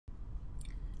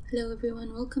Hello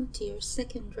everyone, welcome to your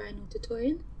second Rhino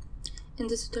tutorial. In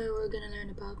this tutorial we're going to learn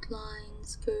about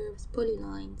lines, curves,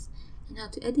 polylines, and how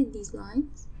to edit these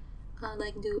lines,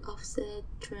 like do offset,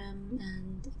 trim,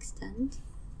 and extend,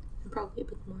 and probably a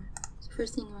bit more. So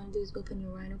first thing you want to do is open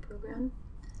your Rhino program.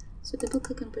 So double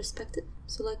click on perspective.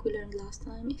 So like we learned last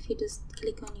time, if you just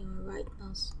click on your right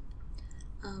mouse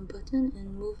button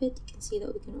and move it, you can see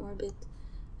that we can orbit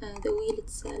the wheel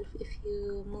itself. If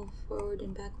you move forward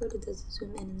and backward, it does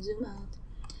zoom in and zoom out.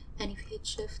 And if you hit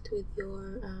shift with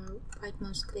your right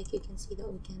mouse click, you can see that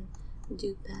we can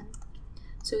do pan.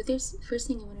 So there's first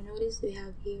thing you want to notice, we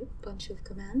have here a bunch of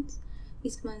commands.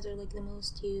 These commands are like the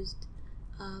most used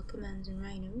commands in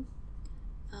Rhino.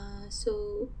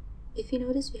 So if you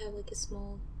notice, we have like a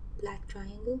small black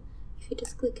triangle. If you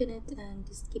just click on it and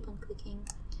just keep on clicking,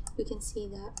 we can see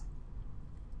that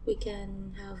we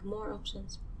can have more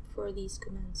options for these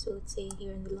commands. So let's say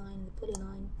here in the line, the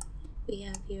polyline, we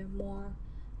have here more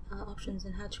options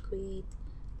on how to create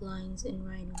lines in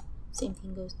Rhino. Same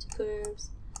thing goes to curves,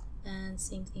 and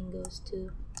same thing goes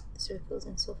to circles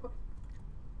and so forth.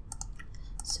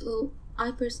 So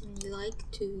I personally like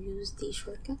to use these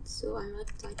shortcuts. So I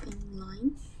like typing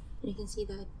line, and you can see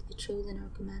that it shows in our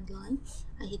command line.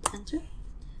 I hit enter, it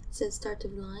says start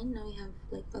of line. Now we have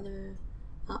like other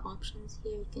options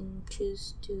here. You can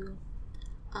choose to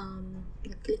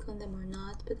click on them or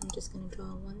not, but I'm just going to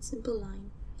draw one simple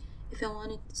line. If I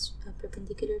want it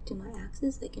perpendicular to my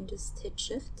axis, I can just hit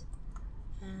shift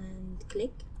and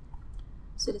click.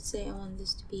 So let's say I want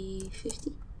this to be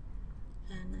 50,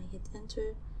 and I hit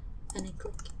enter and I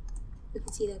click. You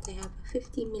can see that I have a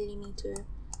 50 millimeter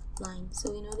line.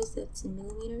 So we notice that it's in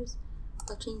millimeters.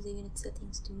 I'll change the unit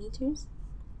settings to meters.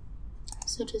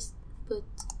 So just put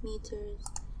meters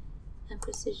and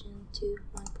precision to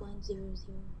 1.00.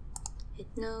 Hit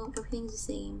no, everything's the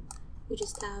same. We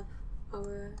just have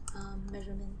our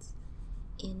measurements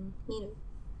in meter.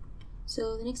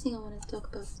 So the next thing I want to talk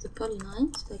about is the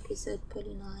polylines. Like we said,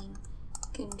 polyline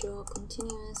can draw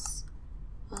continuous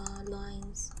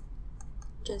lines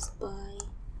just by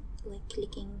like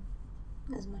clicking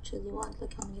as much as you want,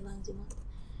 like how many lines you want.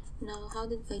 Now, how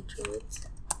did I draw it?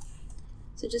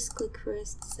 So just click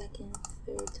first, second,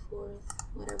 third, fourth,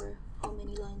 whatever, how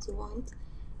many lines you want.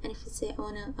 And if you say I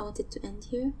want it to end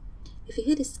here, if you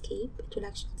hit escape, it will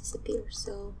actually disappear.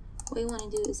 So what you want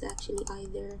to do is actually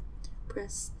either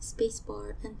press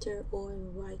spacebar, enter, or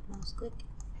right mouse click.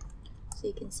 So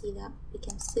you can see that we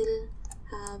can still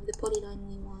have the polyline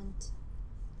we want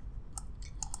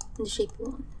and the shape we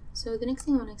want. So the next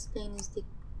thing I want to explain is the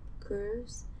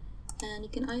curves. And you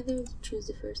can either choose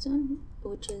the first one,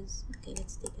 which is, okay,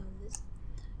 let's take out this.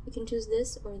 You can choose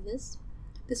this or this.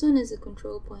 This one is a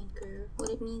control point curve.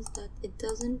 What it means that it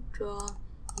doesn't draw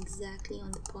exactly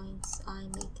on the points I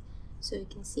make. So you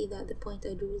can see that the point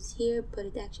I drew is here, but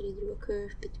it actually drew a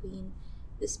curve between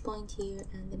this point here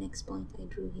and the next point I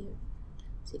drew here.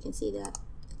 So you can see that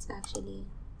it's actually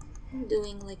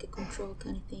doing like a control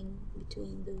kind of thing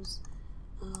between those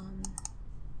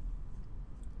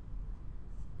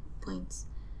points.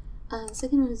 The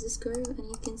second one is this curve, and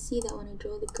you can see that when I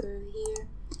draw the curve here,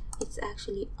 it's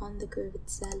actually on the curve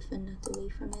itself and not away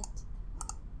from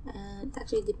it. And it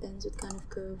actually depends what kind of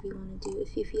curve you want to do.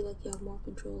 If you feel like you have more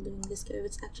control doing this curve,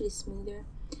 it's actually smoother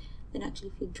than actually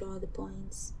if you draw the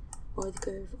points or the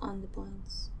curve on the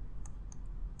points.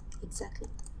 Exactly.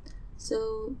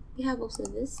 So we have also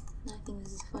this, and I think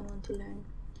this is a fun one to learn.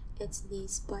 It's the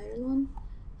spiral one,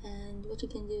 and what you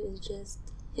can do is just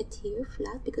hit here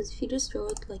flat, because if you just draw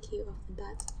it like here off the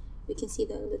bat, we can see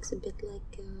that it looks a bit like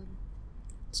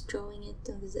it's drawing it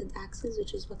on the z-axis,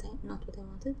 which is not what I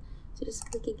wanted. So just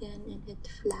click again and hit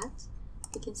flat.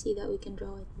 You can see that we can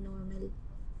draw it normal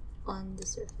on the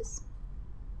surface.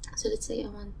 So let's say I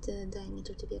want the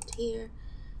diameter to be up to here,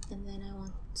 and then I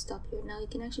want to stop here. Now you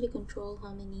can actually control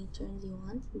how many turns you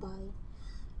want by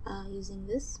using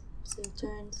this. So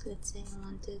turns, let's say I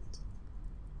wanted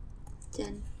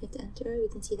 10, hit enter. We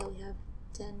can see that we have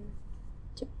 10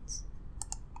 turns.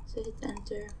 So hit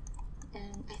enter,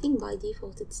 and I think by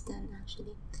default it's 10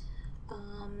 actually.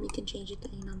 You can change it to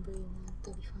any number you want,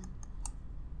 that'll be fine.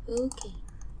 Okay,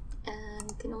 and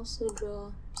you can also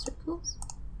draw circles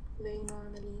very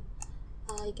normally.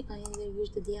 You can either use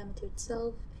the diameter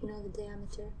itself, if you know the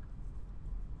diameter.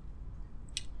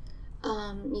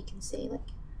 You can say like,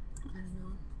 I don't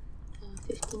know,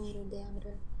 50 meter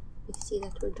diameter. You can see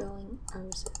that we're drawing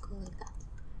our circle like that.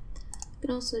 You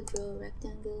can also draw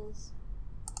rectangles,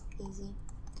 easy.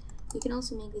 You can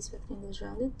also make these rectangles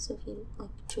rounded, so if you like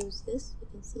choose this, you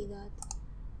can see that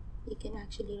you can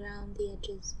actually round the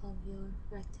edges of your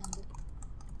rectangle.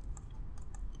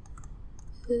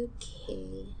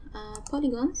 Okay,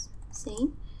 polygons,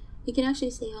 same. You can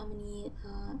actually say how many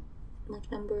like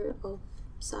number of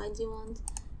sides you want.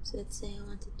 So let's say I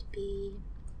want it to be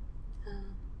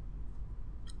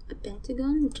a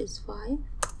pentagon, which is 5.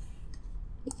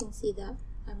 You can see that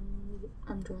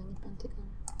I'm drawing a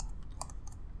pentagon.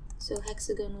 So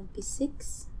hexagon would be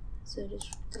 6. So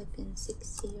just type in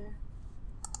 6 here.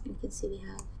 You can see we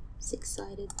have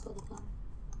 6-sided polygon.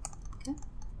 Okay.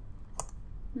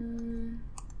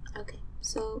 Okay,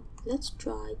 so let's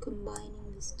try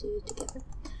combining these two together.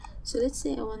 So let's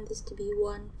say I want this to be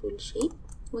one full shape.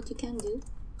 What you can do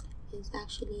is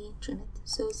actually trim it.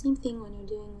 So same thing when you're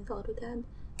doing with AutoCAD.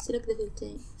 Select the whole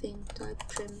thing, type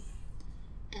trim,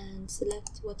 and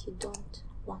select what you don't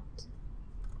want.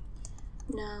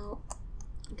 Now,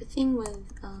 the thing with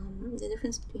the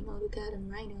difference between AutoCAD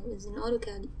and Rhino is in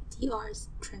AutoCAD, TR is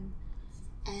trim,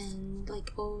 and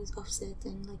like always offset,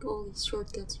 and like all these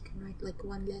shortcuts you can write like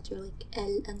one letter, like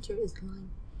L, enter is line.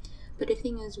 But the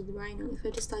thing is with Rhino, if I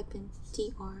just type in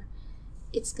TR,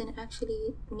 it's gonna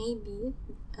actually maybe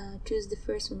choose the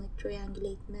first one, like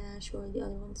triangulate, mesh, or the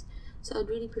other ones. So I'd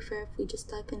really prefer if we just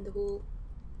type in the whole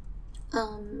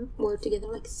word together,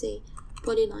 like say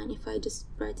polyline. If I just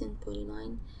write in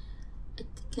polyline, it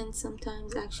can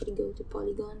sometimes actually go to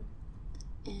polygon,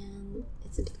 and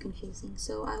it's a bit confusing.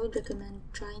 So I would recommend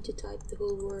trying to type the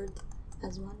whole word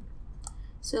as one.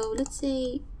 So let's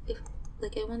say if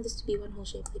like I want this to be one whole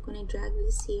shape, like when I drag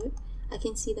this here, I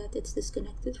can see that it's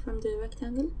disconnected from the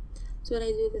rectangle. So when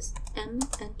I do this M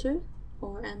enter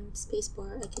or M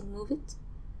spacebar, I can move it.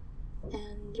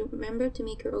 And remember to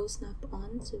make your O snap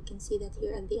on, so you can see that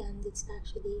here at the end it's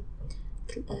actually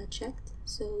checked,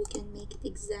 so we can make it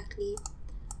exactly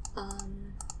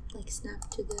like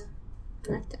snap to the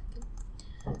rectangle.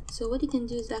 So what you can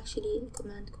do is actually a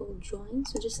command called join.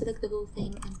 So just select the whole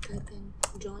thing and type in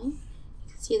join.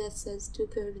 You can see that says 2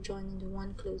 curves joined into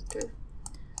 1 closed curve.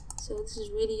 So this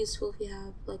is really useful if you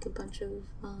have like a bunch of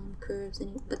curves,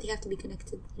 but they have to be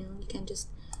connected. You know, you can't just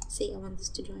say I want this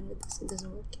to join with this, it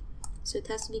doesn't work. So it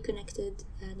has to be connected,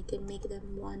 and you can make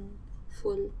them one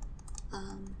full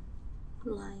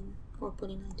line or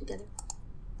polyline together.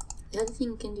 The other thing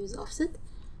you can do is offset.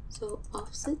 So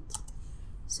offset.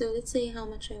 So let's say how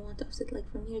much I want to offset,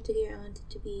 like from here to here, I want it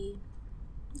to be,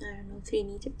 I don't know, 3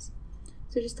 meters.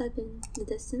 So just type in the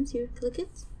distance here, click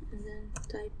it, and then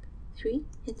type 3,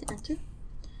 hit enter.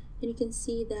 And you can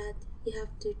see that you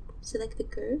have to select the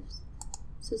curves.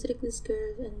 So select this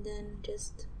curve and then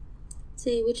just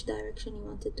say which direction you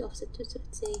want it to offset to. So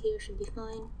let's say here should be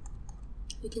fine.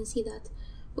 You can see that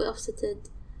we offsetted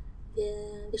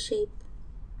the shape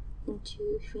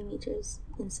into 3 meters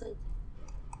inside.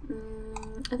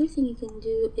 Other thing you can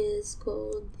do is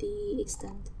called the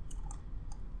extend.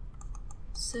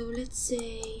 So let's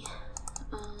say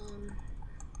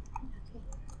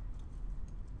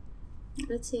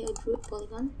let's say I drew a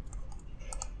polygon.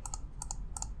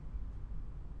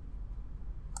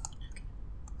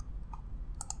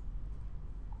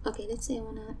 Okay, let's say I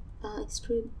want to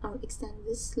extrude or extend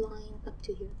this line up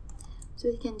to here. So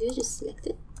what you can do is just select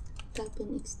it, type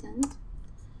in extend,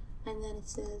 and then it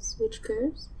says which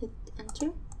curves, hit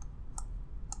enter,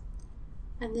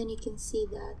 and then you can see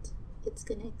that it's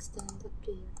gonna extend up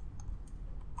to here.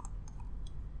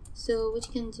 So what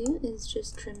you can do is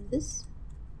just trim this.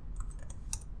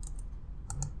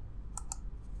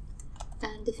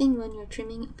 And the thing when you're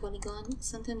trimming a polygon,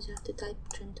 sometimes you have to type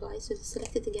trim twice. So just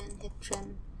select it again, hit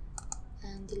trim,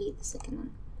 and delete the second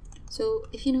one. So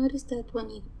if you notice that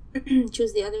when you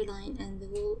choose the other line and the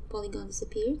whole polygon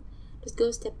disappeared, just go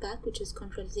a step back, which is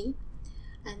Ctrl Z,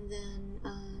 and then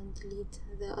delete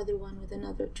the other one with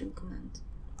another trim command.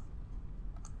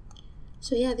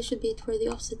 So yeah, this should be it for the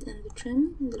offset and the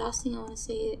trim. The last thing I want to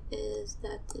say is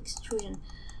that extrusion.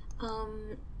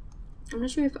 I'm not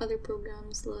sure if other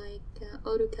programs like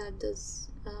AutoCAD does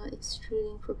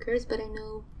extruding for curves, but I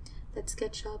know that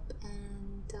SketchUp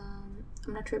and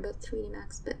I'm not sure about 3D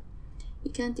Max, but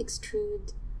you can't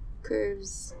extrude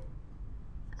curves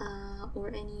or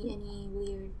any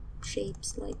weird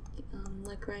shapes like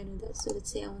Rhino does. So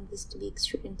let's say I want this to be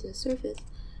extruded into a surface.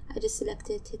 I just select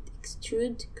it, hit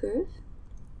extrude curve,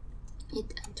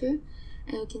 hit enter,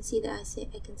 and you can see that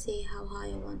I can say how high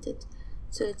I want it.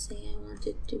 So let's say I want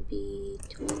it to be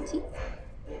 20.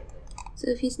 So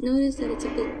if you notice that it's a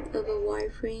bit of a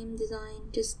wireframe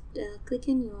design, just click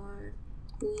in your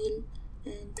wheel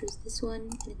and choose this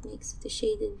one, and it makes it a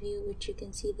shaded view, which you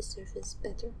can see the surface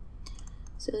better.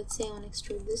 So let's say I want to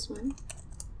extrude this one,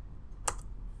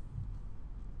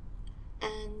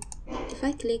 and if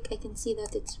I click, I can see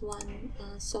that it's one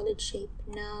solid shape.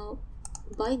 Now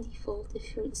by default,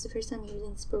 if it's the first time you're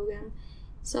using this program,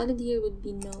 solid here would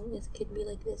be no. It could be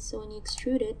like this. So when you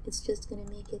extrude it, it's just gonna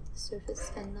make it a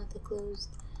surface and not a closed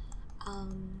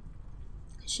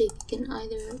shape. You can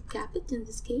either cap it in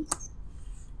this case,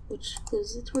 which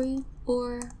closes it for you,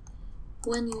 or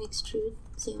when you extrude,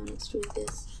 say you want to extrude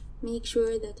this, make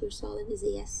sure that your solid is a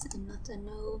yes and not a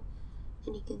no,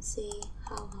 and you can say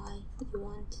how high you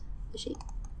want the shape.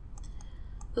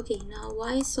 Okay, now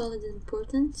why is solid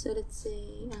important? So let's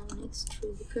say I want to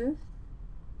extrude the curve.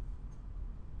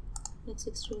 Let's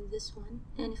extrude this one,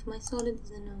 and if my solid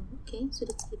is a no, okay, so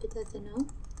let's keep it as a no.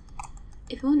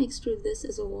 If I want to extrude this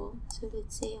as a wall, so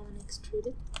let's say I want to extrude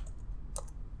it,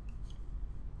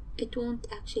 it won't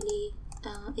actually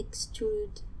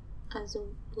extrude as a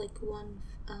one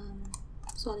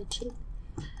solid shape.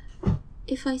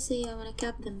 If I say I want to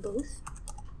cap them both,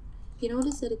 you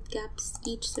notice that it caps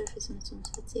each surface on its own.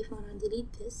 So let's say if I want to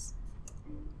delete this,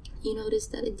 you notice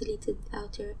that it deleted the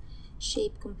outer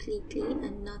shape completely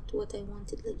and not what I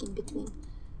wanted, like in between.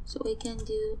 So what you can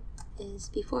do is,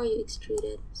 before you extrude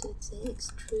it, so let's say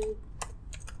extrude,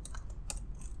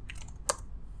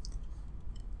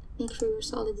 make sure your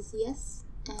solid is yes,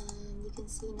 and you can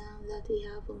see now that we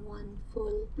have a one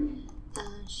full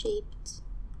shaped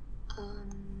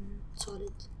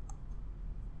solid.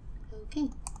 Okay,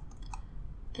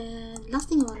 and last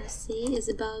thing I want to say is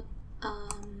about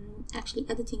actually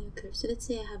editing your curve. So let's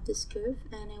say I have this curve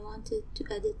and I wanted to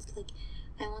edit, like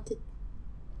I want it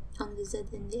on the Z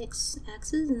and the X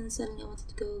axis, and then suddenly I wanted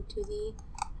to go to the,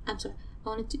 I'm sorry, I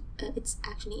wanted to, it's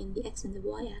actually in the X and the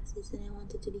Y axis, and I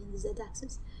want it to be in the Z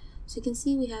axis. So you can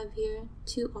see we have here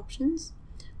two options.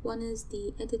 One is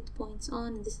the edit points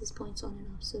on, and this is points on and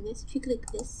off. So this, if you click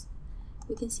this,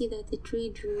 we can see that it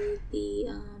redrew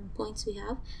the points we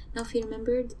have. Now if you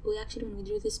remembered, we actually, when we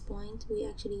drew this point, we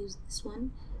actually used this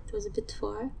one. It was a bit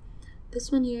far.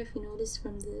 This one here, if you notice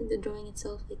from the drawing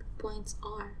itself, like the points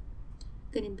are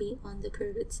going to be on the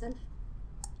curve itself.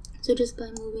 So just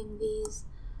by moving these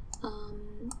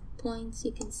points,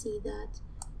 you can see that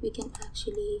we can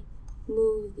actually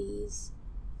move these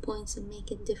points and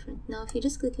make it different. Now if you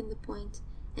just click on the point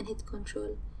and hit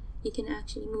Control, you can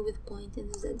actually move the point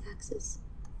in the Z axis.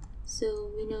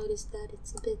 So we notice that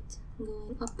it's a bit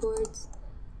going upwards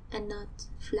and not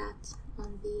flat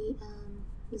on the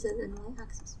Z and Y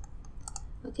axis.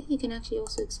 Okay, you can actually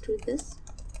also extrude this.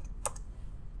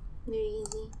 Very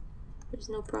easy, there's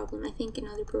no problem. I think in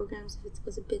other programs, if it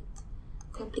was a bit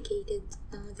complicated,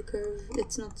 the curve,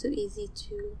 it's not so easy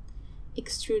to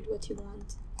extrude what you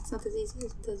want. It's not as easy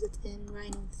as it does it in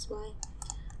Rhino. That's why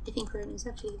I think Rhino is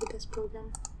actually the best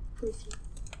program for you.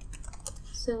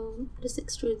 So just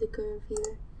extrude the curve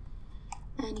here,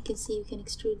 and you can see you can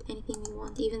extrude anything you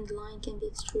want. Even the line can be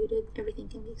extruded, everything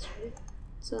can be extruded.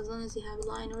 So as long as you have a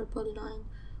line or a polyline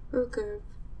or a curve,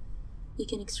 you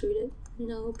can extrude it,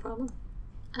 no problem.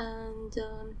 And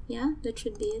yeah, that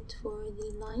should be it for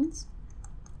the lines.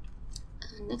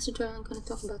 Next tutorial I'm going to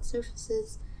talk about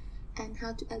surfaces and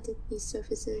how to edit these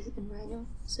surfaces in Rhino.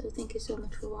 So thank you so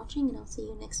much for watching, and I'll see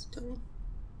you next tutorial.